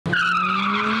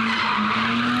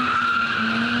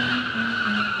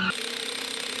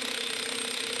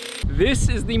This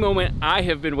is the moment I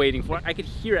have been waiting for. I could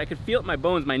hear it, I could feel it in my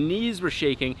bones. My knees were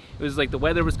shaking. It was like the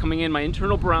weather was coming in. My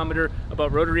internal barometer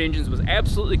about rotary engines was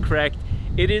absolutely correct.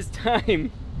 It is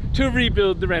time to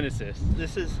rebuild the Renesis.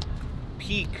 This is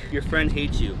peak your friend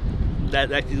hates you.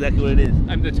 That's exactly what it is.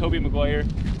 I'm the Tobey Maguire.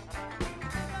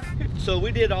 So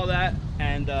we did all that,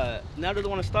 and now doesn't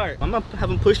want to start. I'm gonna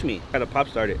have him push me. Try to pop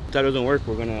start it. If that doesn't work,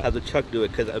 we're gonna have the truck do it,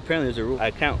 because apparently there's a rule.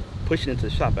 I can't push it into the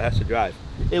shop, it has to drive.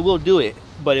 It will do it,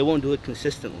 but it won't do it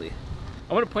consistently.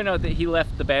 I want to point out that he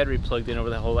left the battery plugged in over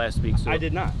the whole last week. So I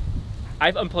did not.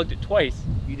 I've unplugged it twice.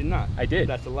 You did not. I did.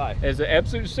 That's a lie. As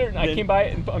absolute certain, I came by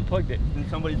it and unplugged it. Then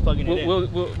somebody's plugging it in.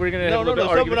 We're gonna have a little bit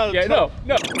of argument. Yeah, no.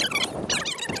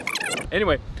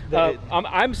 Anyway,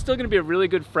 I'm still gonna be a really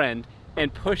good friend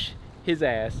and push his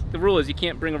ass. The rule is you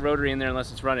can't bring a rotary in there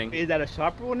unless it's running. Is that a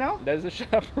shop rule now? That is a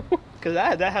shop rule. Because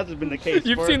that hasn't been the case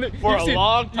for a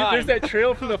long time. There's that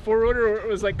trail from the 4-rotor where it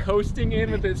was like coasting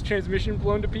in with its transmission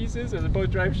blown to pieces as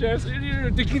opposed to drive shafts.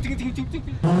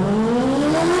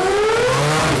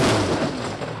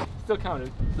 Still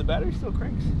counted. The battery still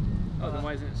cranks. Oh, then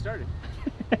why isn't it started?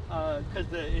 Because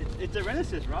it's a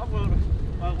Renesis, Rob. Well,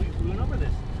 we went over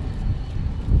this.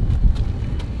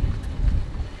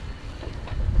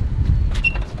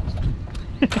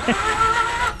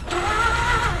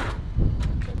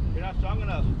 You're not strong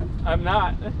enough. I'm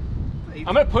not. I'm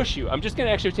gonna push you. I'm just gonna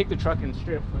actually take the truck and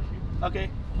straight up push you. Okay.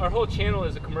 Our whole channel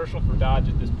is a commercial for Dodge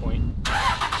at this point. That's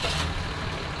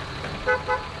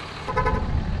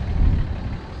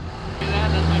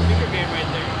my finger game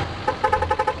right there.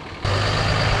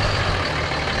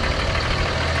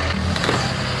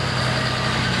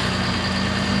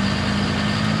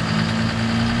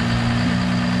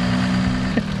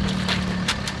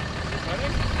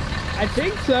 I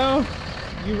think so.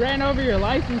 You ran over your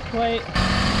license plate.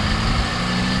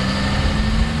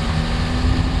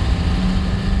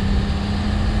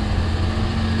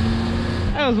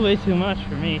 That was way too much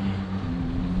for me.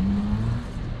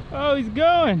 Oh, he's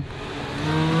going.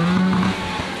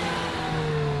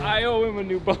 I owe him a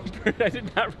new bumper. I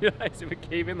did not realize it would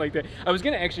cave in like that. I was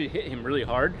gonna actually hit him really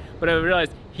hard, but I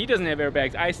realized he doesn't have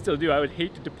airbags. I still do. I would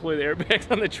hate to deploy the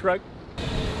airbags on the truck.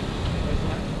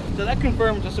 So that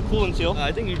confirms just a coolant seal.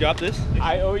 I think you dropped this.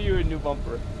 I owe you a new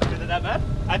bumper. Is it that bad?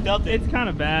 I felt it. It's kind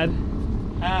of bad.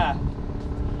 Ah,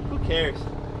 who cares?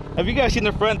 Have you guys seen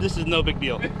the front? This is no big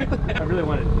deal. I really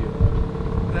wanted to do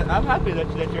it. I'm happy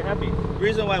that you're happy. The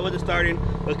reason why I wasn't starting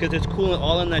was because there's coolant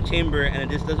all in that chamber and it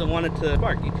just doesn't want it to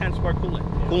spark. You can't spark coolant.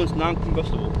 Yeah. Coolant's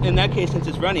non-combustible. In that case, since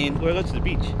it's running, we're going to the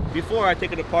beach. Before I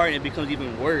take it apart and it becomes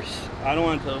even worse, I don't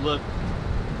want it to look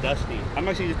dusty. I'm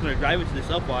actually just gonna drive it to the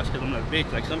self-wash because I'm a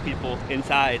bitch like some people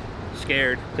inside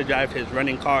scared to drive his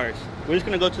running cars. We're just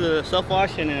gonna go to the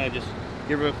self-wash and then just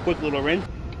give her a quick little rinse.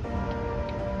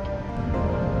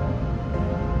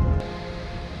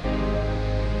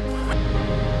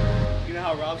 You know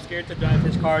how Rob's scared to drive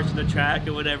his cars to the track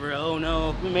or whatever. Oh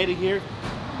no, we made it here,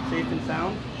 safe and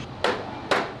sound.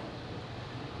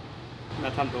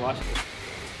 Now time to wash it.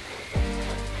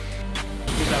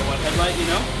 Use that one headlight, you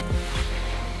know?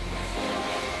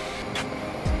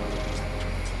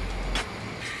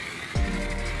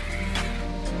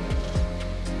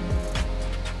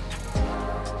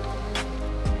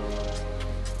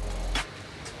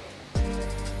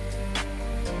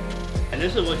 And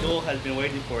this is what Joel has been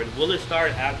waiting for. Will it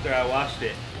start after I washed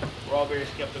it? We're all very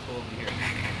skeptical over here.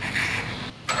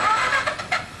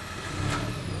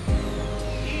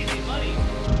 Easy money.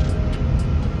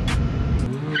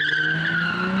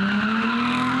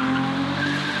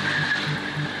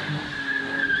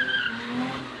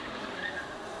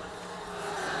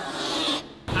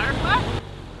 Tire flat?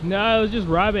 No, it was just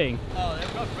rubbing. Oh,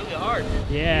 that rubbed really hard.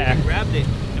 Yeah. You grabbed it.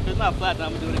 If it's not flat, then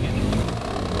I'm gonna do it again.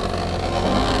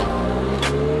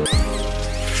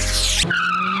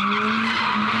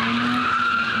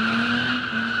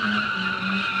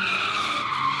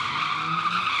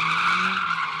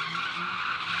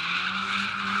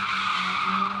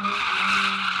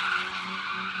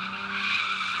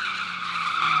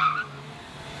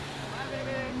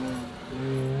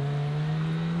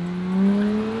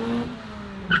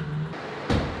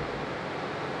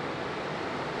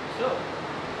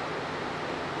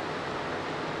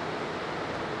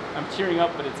 I'm tearing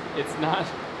up, but it's not.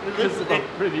 This is how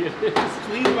pretty it is.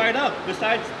 Clean right up.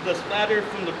 Besides the splatter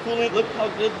from the coolant, look how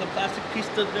good the plastic piece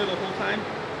stood there the whole time.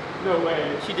 No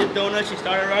way. She did donuts, she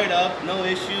started right up, no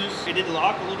issues. It did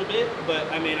lock a little bit,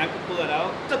 but I mean, I could pull it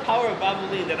out. It's the power of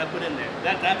Valvoline that I put in there.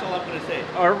 That's all I'm gonna say.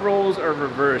 Our roles are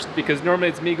reversed because normally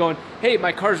it's me going, hey,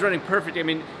 my car's running perfect. I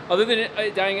mean, other than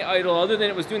it dying at idle, other than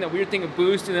it was doing that weird thing of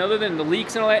boost, and other than the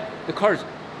leaks and all that, the car's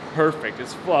perfect.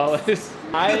 It's flawless.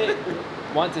 I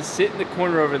want to sit in the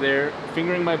corner over there,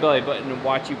 fingering my belly button, and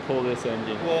watch you pull this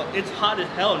engine. Well, it's hot as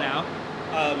hell now.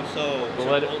 So we'll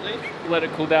let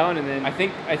it cool down, and then I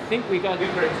think we got the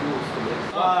correct tools for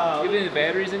this. Do you have any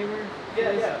batteries anywhere?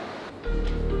 Yeah.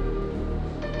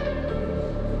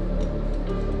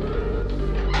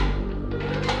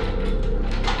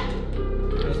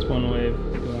 That's one way of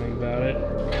going about it.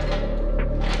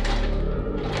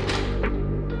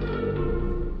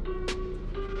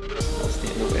 I'll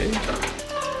stand away.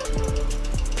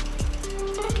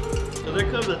 So there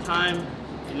comes a time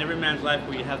in every man's life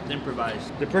where you have to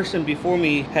improvise. The person before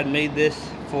me had made this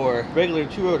for regular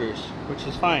two rotors, which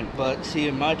is fine. But see,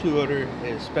 my two rotor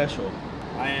is special.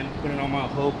 I am putting all my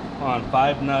hope on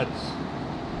 5 nuts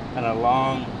and a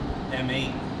long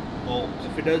M8 bolt.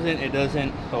 If it doesn't, it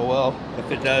doesn't. Oh well.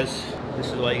 If it does, this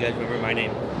is why you guys remember my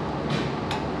name.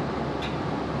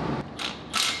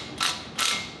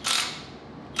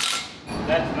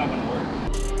 That's not gonna work.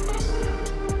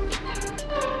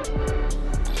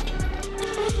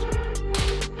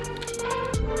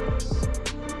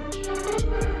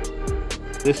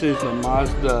 This is the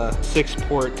Mazda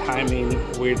 6-port timing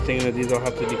weird thing that these all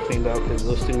have to be cleaned out because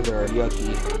those things are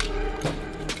yucky.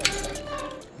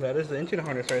 That is the engine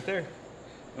harness right there.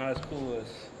 Not as cool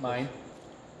as mine.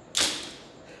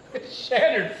 It's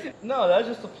shattered. No, that's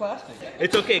just the plastic.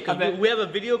 It's okay because we have a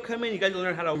video coming. You guys will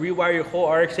learn how to rewire your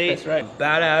whole RX-8. That's right.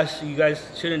 Badass. You guys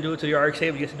shouldn't do it to your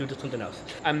RX-8, but you have to do it to something else.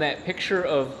 I'm that picture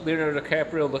of Leonardo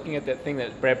DiCaprio looking at that thing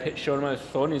that Brad Pitt showed him on his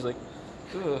phone. And he's like,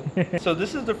 ugh. So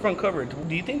this is the front cover.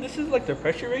 Do you think this is like the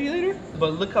pressure regulator?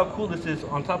 But look how cool this is.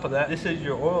 On top of that, this is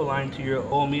your oil line to your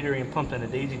oil metering pump and the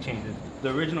daisy changes.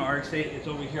 The original RX-8, it's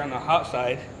over here on the hot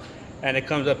side, and it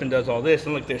comes up and does all this.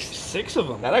 And look, there's 6 of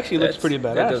them. That actually looks pretty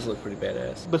badass. That does look pretty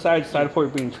badass. Besides side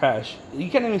port being trash,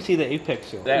 you can't even see the apex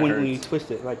here when you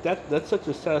twist it. Like that's such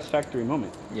a satisfactory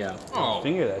moment. Yeah. Oh.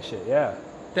 Finger that shit. Yeah.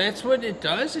 That's what it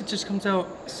does? It just comes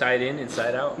out side in,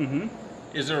 inside out? Mm-hmm.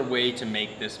 Is there a way to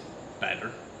make this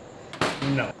better?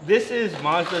 No. This is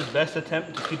Mazda's best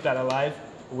attempt to keep that alive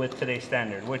with today's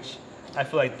standard, which I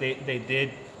feel like they did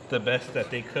the best that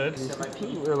they could.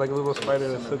 They're like a little spider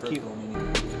that's so cute.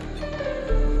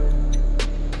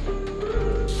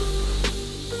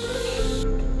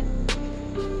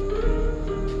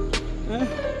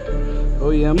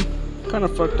 OEM, kind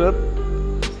of fucked up.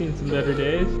 Seen some better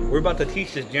days. We're about to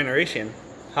teach this generation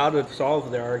how to solve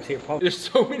their RX-8 problem. There's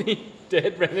so many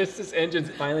dead Renesas engines.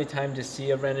 Finally time to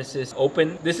see a Renesis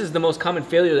open. This is the most common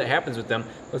failure that happens with them.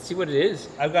 Let's see what it is.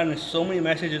 I've gotten so many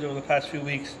messages over the past few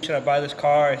weeks. Should I buy this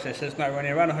car? It says it's not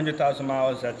running around 100,000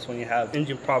 miles. That's when you have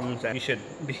engine problems and you should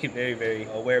be very, very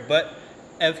aware. But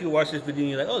if you watch this video and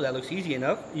you're like, oh, that looks easy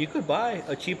enough, you could buy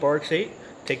a cheap RX-8,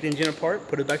 take the engine apart,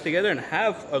 put it back together, and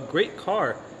have a great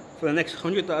car for the next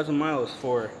 100,000 miles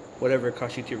for whatever it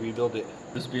costs you to rebuild it.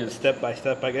 This will be a step by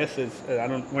step, I guess. We're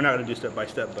not gonna do step by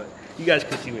step, but you guys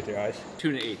can see with your eyes.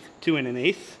 2 1/8. 2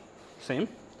 1/8. Same.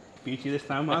 Beat you this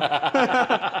time,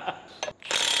 huh?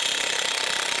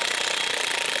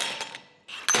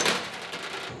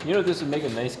 You know, this would make a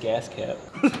nice gas cap.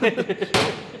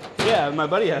 Yeah, my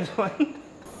buddy has one.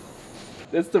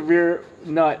 That's the rear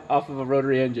nut off of a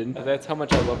rotary engine. That's how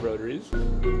much I love rotaries.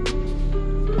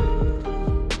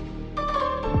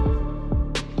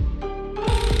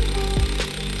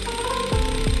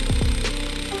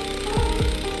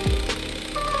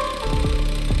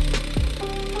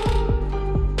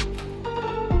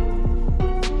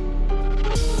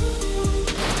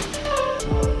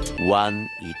 One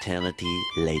eternity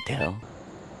later.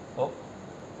 Oh.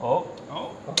 Oh.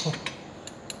 Oh.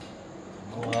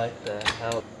 What the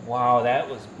hell? Wow, that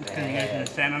was Because you guys can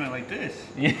stand on it like this.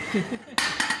 Yeah.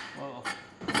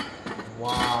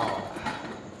 Wow.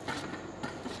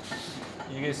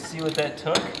 You guys see what that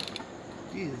took?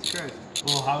 Jesus Christ.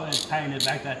 Well, how is tying it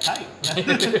back that tight? And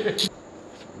that's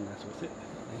with it.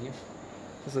 Thank you.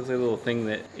 This looks like a little thing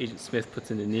that Agent Smith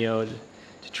puts into Neo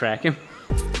to track him.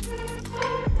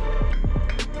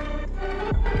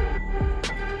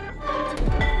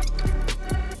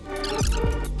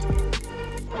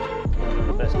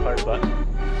 The best part about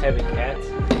having cats.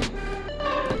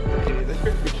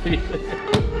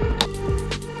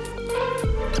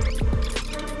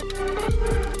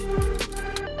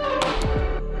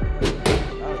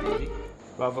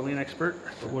 Valvoline expert.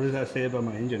 What does that say about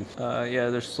my engine? Yeah,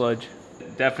 there's sludge.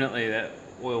 Definitely that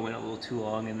oil went a little too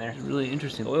long in there. It's really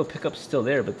interesting. The oil pickup's still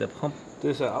there, but the pump.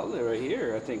 There's an outlet right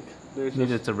here, I think.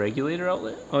 Maybe it's a regulator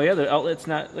outlet? Oh yeah, the outlet's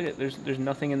not, look at, there's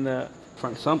nothing in the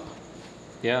front sump.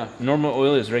 Yeah, normal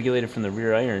oil is regulated from the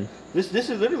rear iron. This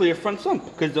is literally a front sump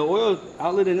because the oil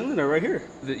outlet and inlet are right here.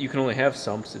 You can only have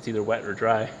sumps. It's either wet or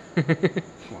dry. Come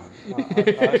on.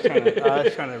 I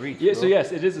was trying to reach. Yeah, bro. so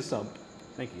yes, it is a sump.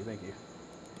 Thank you.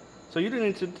 So you didn't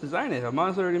need to design it.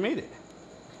 Hamas already made it.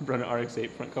 Run an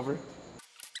RX-8 front cover.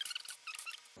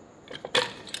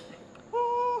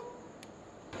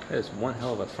 That is one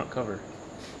hell of a front cover.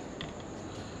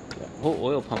 That whole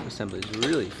oil pump assembly is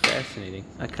really fascinating.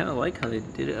 I kind of like how they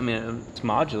did it. I mean, it's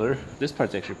modular. This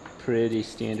part's actually pretty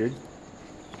standard.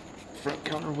 Front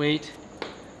counterweight,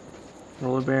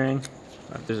 roller bearing.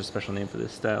 There's a special name for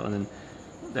this style, and then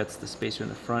that's the spacer in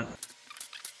the front.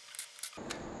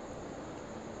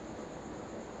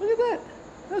 Look at that.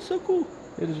 That's so cool.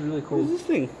 It is really cool. What is this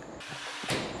thing?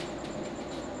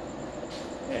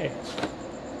 Hey.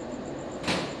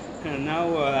 And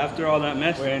now, after all that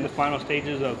mess, we're in the final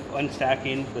stages of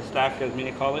unstacking the stack, as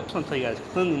Mina call it. I just want to tell you guys,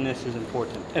 cleanliness is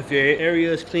important. If your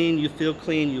area is clean, you feel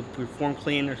clean, you perform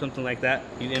clean or something like that,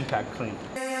 you impact clean.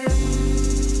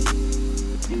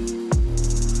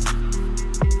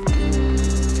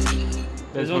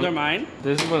 These ones are mine.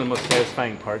 This is one of the most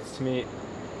satisfying parts to me.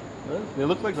 They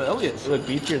look like the Elliots. They look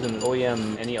beefier than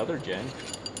OEM any other gen.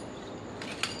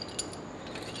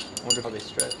 I wonder how they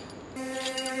stretch.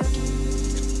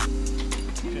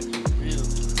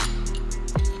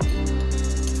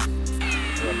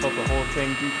 I felt the whole thing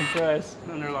decompress.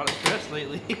 Under a lot of stress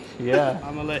lately. Yeah.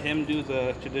 I'm gonna let him do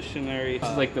the traditional. This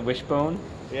is like the wishbone.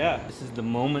 Yeah. This is the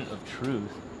moment of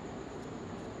truth.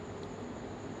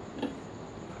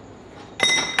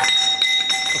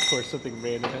 Of course, something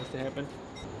random has to happen.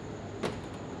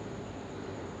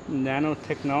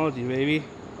 Nanotechnology, baby.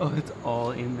 Oh, it's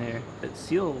all in there. That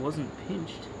seal wasn't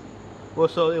pinched. Well,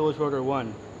 so it was rotor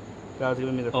 1. That was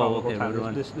giving me the problem the whole time. rotor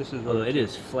one. This is rotor Although it 2.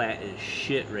 is flat as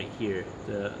shit right here,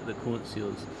 the coolant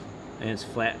seals. And it's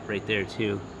flat right there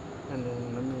too. And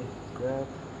then let me grab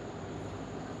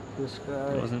this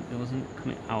guy. It wasn't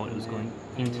coming out, it was going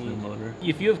into the motor.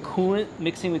 If you have coolant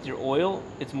mixing with your oil,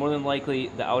 it's more than likely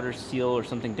the outer seal or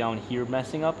something down here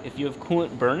messing up. If you have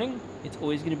coolant burning, it's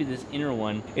always going to be this inner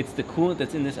one. It's the coolant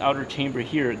that's in this outer chamber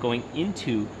here going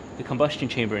into the combustion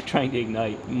chamber and trying to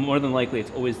ignite. More than likely,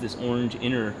 it's always this orange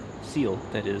inner seal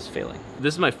that is failing.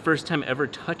 This is my first time ever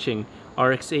touching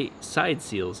RX-8 side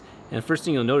seals, and the first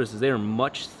thing you'll notice is they are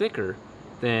much thicker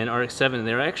than RX-7, and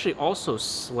they're actually also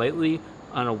slightly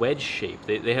on a wedge shape.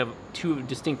 They have two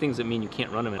distinct things that mean you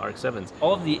can't run them in RX-7s.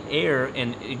 All of the air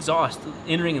and exhaust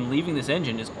entering and leaving this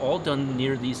engine is all done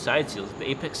near these side seals. The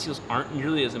apex seals aren't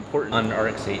nearly as important on an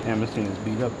RX-8. Damn, this thing is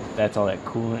beat up. That's all that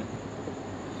coolant.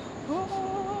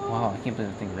 Wow, I can't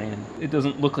believe that thing ran. It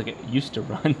doesn't look like it used to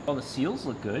run. All the seals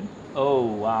look good. Oh,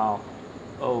 wow.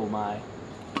 Oh, my.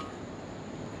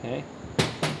 Okay.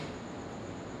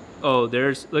 Oh,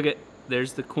 there's the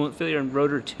coolant failure in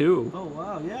rotor 2. Oh,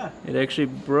 wow, yeah. It actually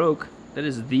broke. That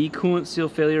is the coolant seal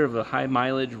failure of a high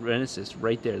mileage Renesis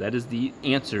right there. That is the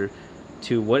answer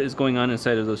to what is going on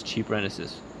inside of those cheap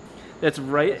Renesis. That's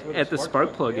right at the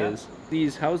spark plug is.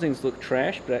 These housings look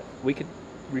trash, but we could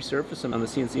resurface them on the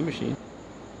CNC machine.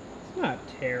 Not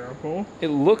terrible. It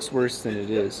looks worse than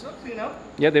it is. Clean up.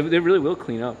 Yeah, they really will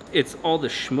clean up. It's all the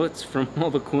schmutz from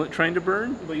all the coolant trying to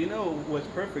burn. But you know what's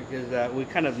perfect is that we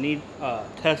kind of need a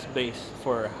test base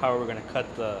for how we're going to cut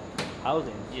the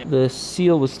housings. Yeah. The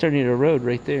seal was starting to erode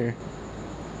right there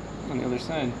on the other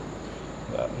side.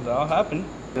 That'll happen.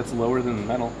 That's lower than the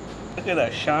metal. Look at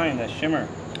that shine, that shimmer.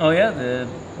 Oh yeah,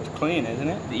 It's clean, isn't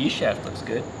it? the E-shaft looks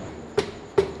good.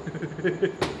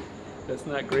 That's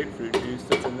not grapefruit juice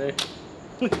that's in there.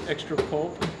 Extra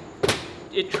pulp.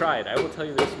 It tried, I will tell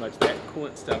you this much. That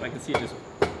coolant stuff, I can see it just...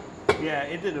 Yeah,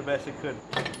 it did the best it could.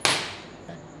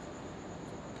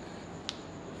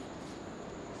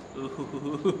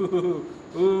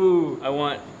 Ooh, I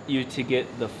want you to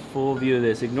get the full view of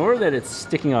this. Ignore that it's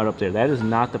sticking out up there. That is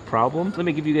not the problem. Let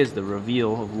me give you guys the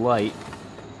reveal of light.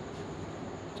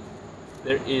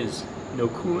 There is no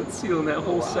coolant seal in that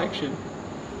whole section.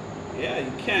 Yeah,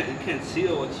 you can't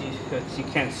seal what you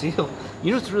can't seal.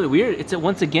 You know what's really weird? It's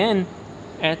once again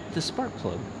at the spark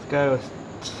plug. This guy was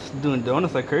doing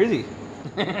donuts like crazy.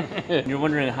 You're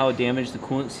wondering how damaged the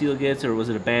coolant seal gets, or was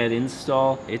it a bad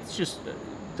install? It's just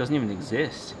doesn't even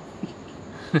exist.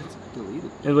 It's deleted.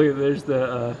 And look, there's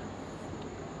the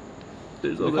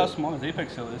Look how small his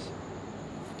apex seal is.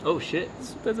 Oh shit,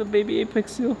 that's a baby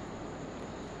apex seal.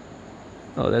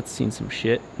 Oh, that's seen some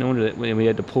shit. No wonder that when we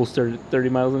had to pull start at 30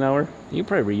 miles an hour. You can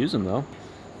probably reuse them though.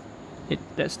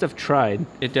 That stuff tried.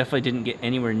 It definitely didn't get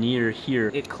anywhere near here.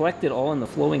 It collected all on the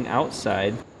flowing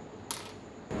outside.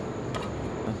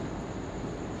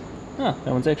 Huh, that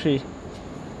one's actually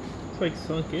like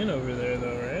sunk in over there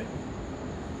though, right?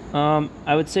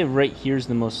 I would say right here's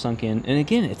the most sunk in. And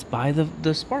again, it's by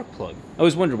the spark plug. I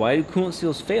always wondered, why do coolant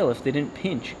seals fail if they didn't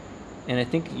pinch? And I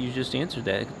think you just answered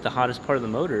that. The hottest part of the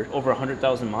motor, over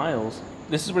 100,000 miles.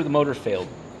 This is where the motor failed,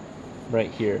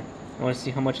 right here. I want to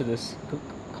see how much of this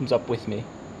comes up with me.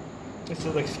 It's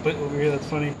like split over here, that's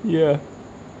funny. Yeah.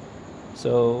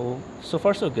 So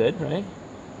far so good, right?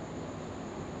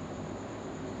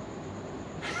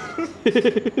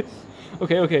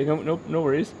 Okay, no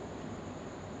worries.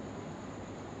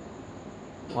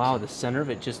 Wow, the center of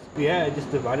it just... Yeah, it just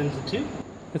divided into two.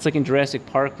 It's like in Jurassic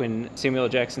Park when Samuel L.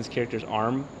 Jackson's character's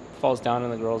arm falls down on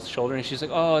the girl's shoulder and she's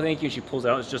like, oh, thank you, and she pulls it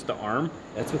out, it's just the arm.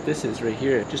 That's what this is right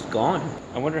here, just gone.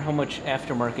 I wonder how much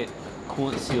aftermarket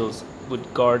coolant seals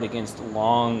would guard against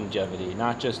longevity,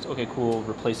 not just, okay, cool,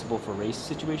 replaceable for race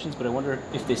situations, but I wonder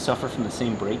if they suffer from the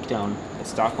same breakdown that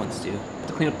stock ones do.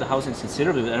 To clean up the housings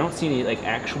considerably, but I don't see any like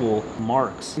actual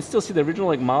marks. You can still see the original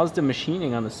like Mazda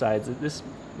machining on the sides. This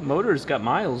motor's got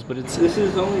miles, but it's... This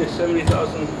is only a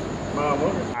 70,000 mile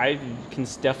motor. I can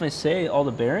definitely say all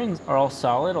the bearings are all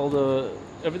solid,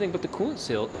 everything but the coolant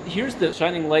seal. Here's the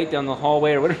shining light down the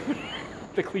hallway, or whatever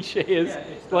the cliche is. Yeah,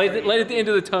 light at the end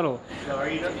of the tunnel. The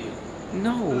REW.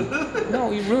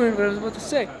 No, you ruined what I was about to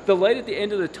say. The light at the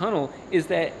end of the tunnel is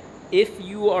that if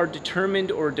you are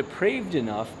determined or depraved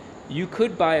enough, you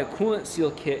could buy a coolant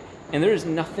seal kit and there is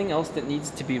nothing else that needs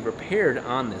to be repaired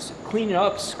on this. Clean it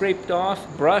up, scraped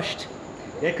off, brushed.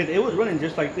 Yeah, because it was running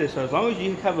just like this. So as long as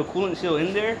you have a coolant seal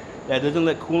in there that doesn't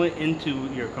let coolant into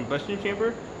your combustion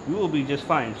chamber, you will be just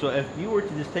fine. So if you were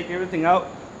to just take everything out,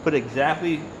 put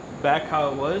exactly back how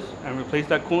it was, and replace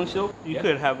that coolant seal, you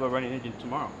could have a running engine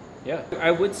tomorrow. Yeah, I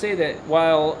would say that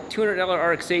while $200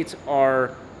 RX-8s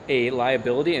are a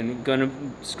liability and gonna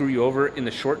screw you over in the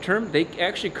short term, they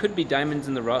actually could be diamonds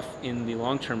in the rough in the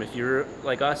long term. If you're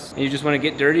like us and you just want to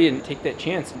get dirty and take that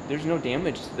chance, there's no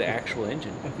damage to the actual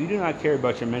engine. If you do not care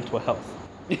about your mental health,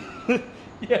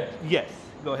 yes,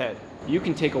 go ahead. You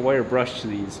can take a wire brush to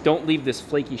these. Don't leave this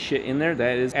flaky shit in there.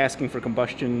 That is asking for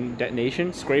combustion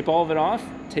detonation. Scrape all of it off,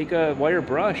 take a wire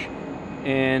brush,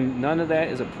 and none of that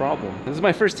is a problem. This is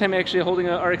my first time actually holding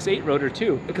a RX-8 rotor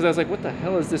too, because I was like, what the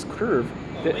hell is this curve?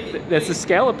 That's the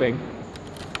scalloping.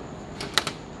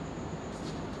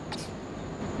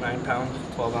 9 pounds,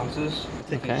 12 ounces.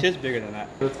 Okay. It's just bigger than that.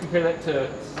 Let's compare that to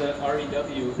the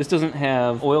REW. This doesn't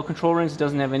have oil control rings, it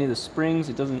doesn't have any of the springs,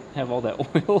 it doesn't have all that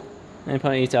oil.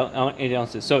 9.8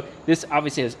 ounces. So this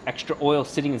obviously has extra oil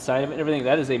sitting inside of it and everything.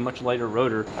 That is a much lighter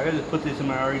rotor. I gotta just put this in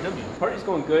my REW. The party's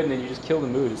going good and then you just kill the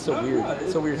mood. It's so weird.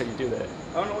 It's so weird how you do that.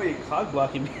 I don't know why you're clog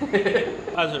blocking me.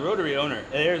 As a rotary owner,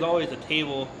 there's always a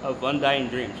table of undying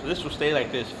dreams. So this will stay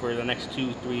like this for the next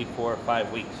 2, 3, 4,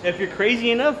 5 weeks. If you're crazy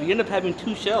enough, you end up having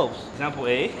 2 shelves. Example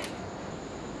A.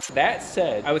 That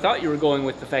said, I thought you were going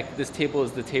with the fact that this table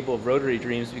is the table of rotary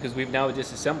dreams because we've now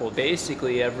disassembled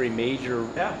basically every major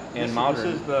and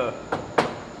modern. This is the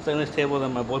stainless table that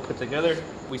my boy put together.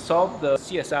 We solved the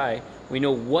CSI, we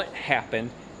know what happened,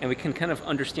 and we can kind of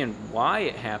understand why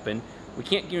it happened. We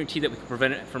can't guarantee that we can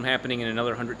prevent it from happening in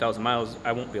another 100,000 miles.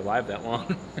 I won't be alive that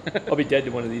long. I'll be dead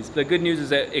to one of these. The good news is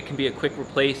that it can be a quick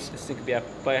replace. This thing can be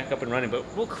back up and running, but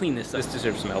we'll clean this up. This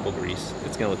deserves some elbow grease.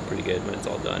 It's gonna look pretty good when it's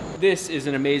all done. This is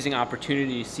an amazing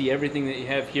opportunity to see everything that you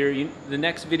have here. The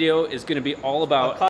next video is gonna be all about